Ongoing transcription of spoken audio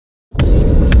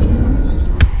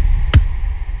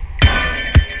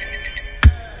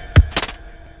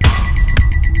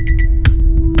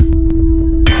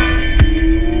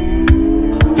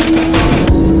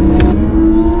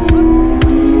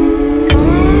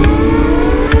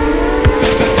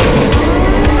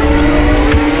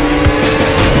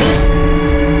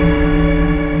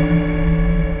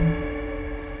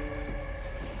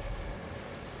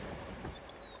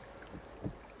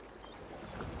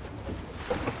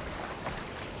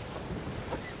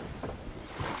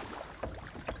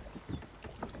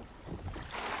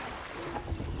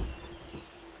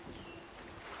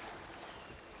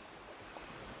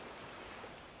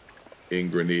in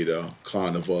Grenada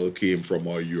carnival came from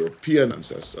our European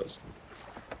ancestors.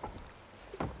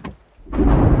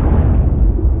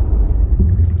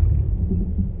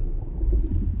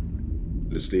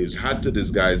 The slaves had to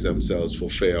disguise themselves for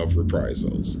fear of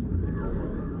reprisals.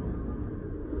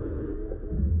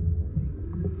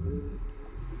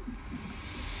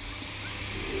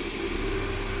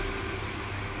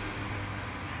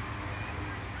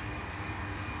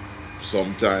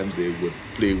 Sometimes they would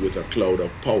play with a cloud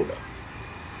of powder.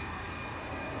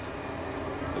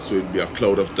 So it'd be a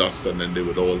cloud of dust and then they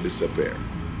would all disappear.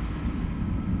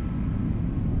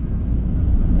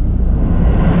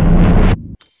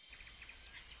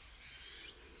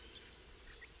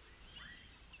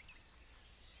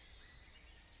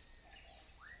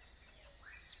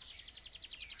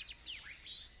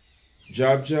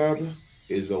 Jab Jab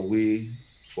is a way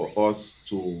for us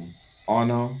to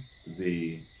honor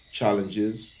the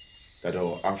challenges that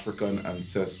our African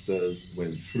ancestors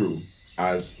went through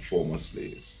as former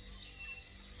slaves.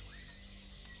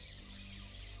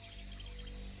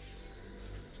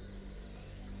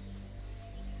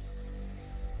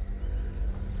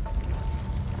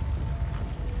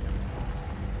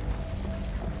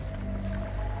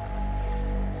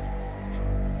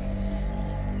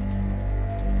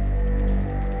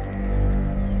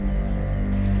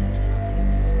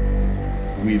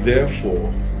 We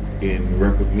therefore, in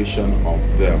recognition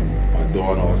of them,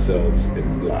 adorn ourselves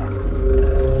in black.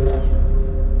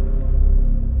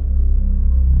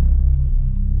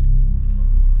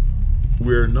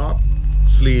 We're not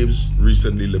slaves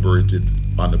recently liberated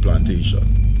on the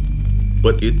plantation,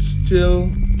 but it's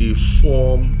still a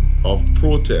form of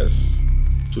protest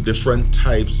to different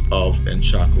types of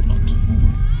enchacklement.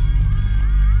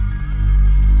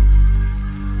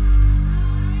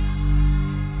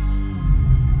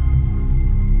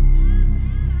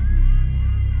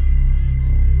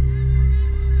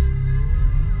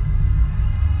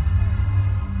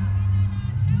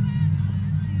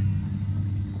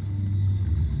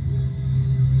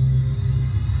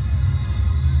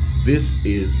 This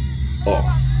is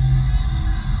us.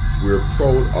 We're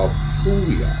proud of who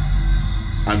we are,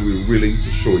 and we're willing to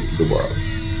show it to the world.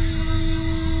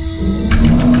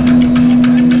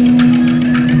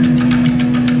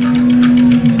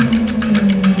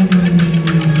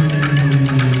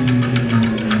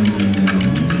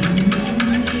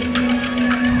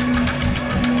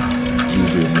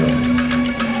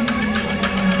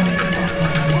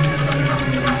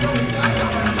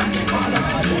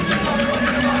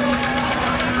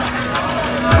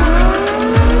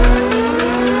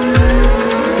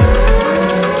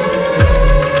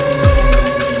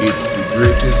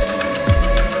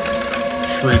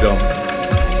 Freedom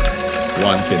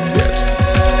one can get.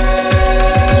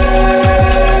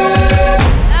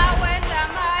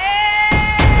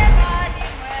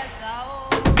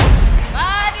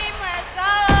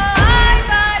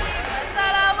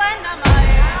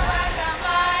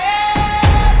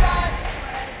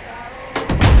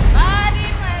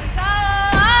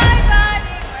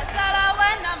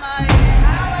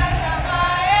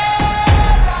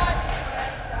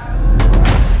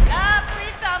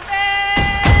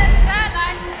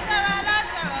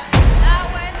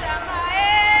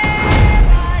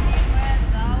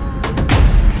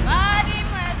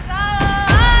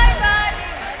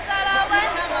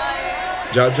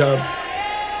 Jab Jab,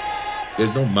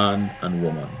 there's no man and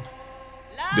woman.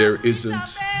 There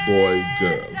isn't boy,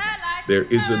 girl. There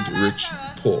isn't rich,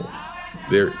 poor.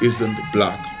 There isn't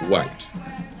black, white.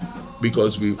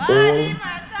 Because we all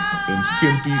in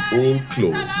skimpy old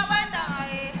clothes,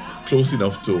 close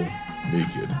enough to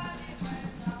naked,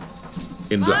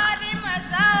 in black.